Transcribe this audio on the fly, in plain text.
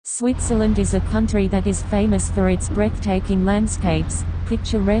Switzerland is a country that is famous for its breathtaking landscapes,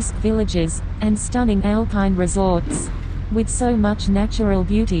 picturesque villages, and stunning alpine resorts. With so much natural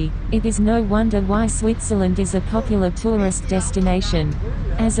beauty, it is no wonder why Switzerland is a popular tourist destination.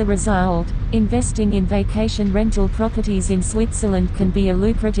 As a result, investing in vacation rental properties in Switzerland can be a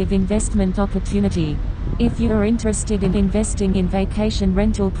lucrative investment opportunity. If you are interested in investing in vacation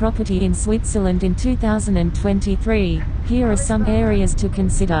rental property in Switzerland in 2023, here are some areas to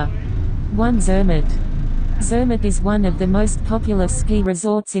consider. 1. Zermatt. Zermatt is one of the most popular ski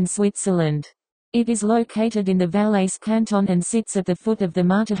resorts in Switzerland. It is located in the Valais canton and sits at the foot of the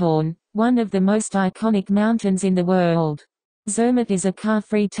Matterhorn, one of the most iconic mountains in the world. Zermatt is a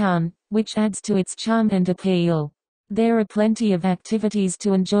car-free town, which adds to its charm and appeal. There are plenty of activities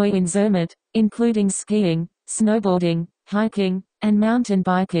to enjoy in Zermatt, including skiing, snowboarding, hiking, and mountain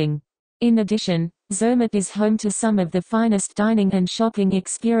biking. In addition, Zermatt is home to some of the finest dining and shopping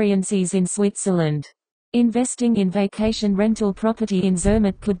experiences in Switzerland. Investing in vacation rental property in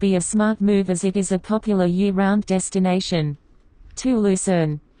Zermatt could be a smart move as it is a popular year-round destination. 2.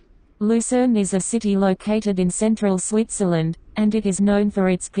 Lucerne. Lucerne is a city located in central Switzerland, and it is known for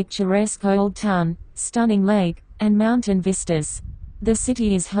its picturesque old town, stunning lake, and mountain vistas. The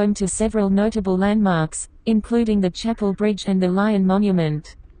city is home to several notable landmarks, including the Chapel Bridge and the Lion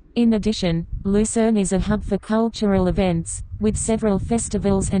Monument. In addition, Lucerne is a hub for cultural events, with several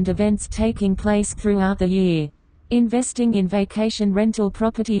festivals and events taking place throughout the year. Investing in vacation rental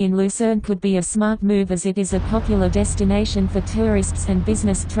property in Lucerne could be a smart move as it is a popular destination for tourists and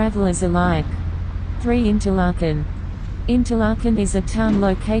business travelers alike. 3. Interlaken. Interlaken is a town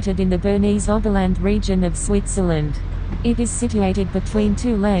located in the Bernese Oberland region of Switzerland. It is situated between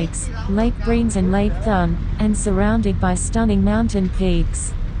two lakes, Lake Brienz and Lake Thun, and surrounded by stunning mountain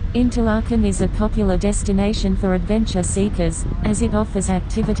peaks. Interlaken is a popular destination for adventure seekers, as it offers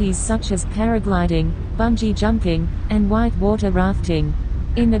activities such as paragliding, bungee jumping, and whitewater rafting.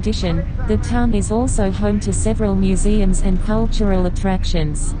 In addition, the town is also home to several museums and cultural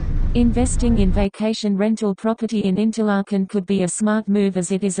attractions. Investing in vacation rental property in Interlaken could be a smart move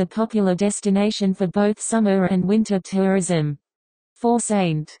as it is a popular destination for both summer and winter tourism. 4.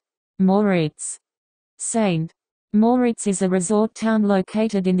 St. Moritz. St. Moritz is a resort town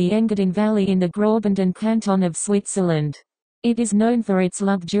located in the Engadin Valley in the Graubünden canton of Switzerland. It is known for its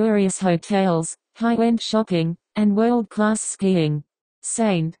luxurious hotels, high-end shopping, and world-class skiing.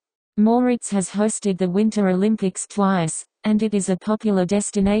 St. Moritz has hosted the Winter Olympics twice, and it is a popular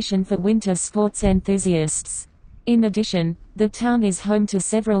destination for winter sports enthusiasts. In addition, the town is home to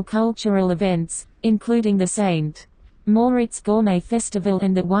several cultural events, including the St. Moritz Gourmet Festival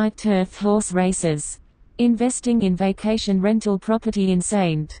and the White Turf Horse Races. Investing in vacation rental property in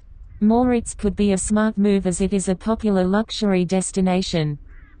St. Moritz could be a smart move as it is a popular luxury destination.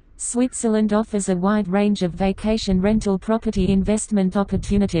 Switzerland offers a wide range of vacation rental property investment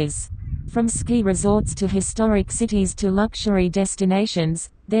opportunities. From ski resorts to historic cities to luxury destinations,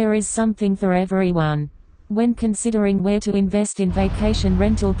 there is something for everyone. When considering where to invest in vacation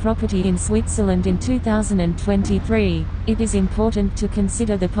rental property in Switzerland in 2023, it is important to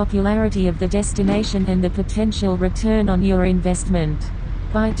consider the popularity of the destination and the potential return on your investment.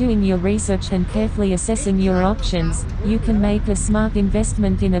 By doing your research and carefully assessing your options, you can make a smart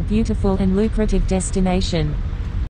investment in a beautiful and lucrative destination.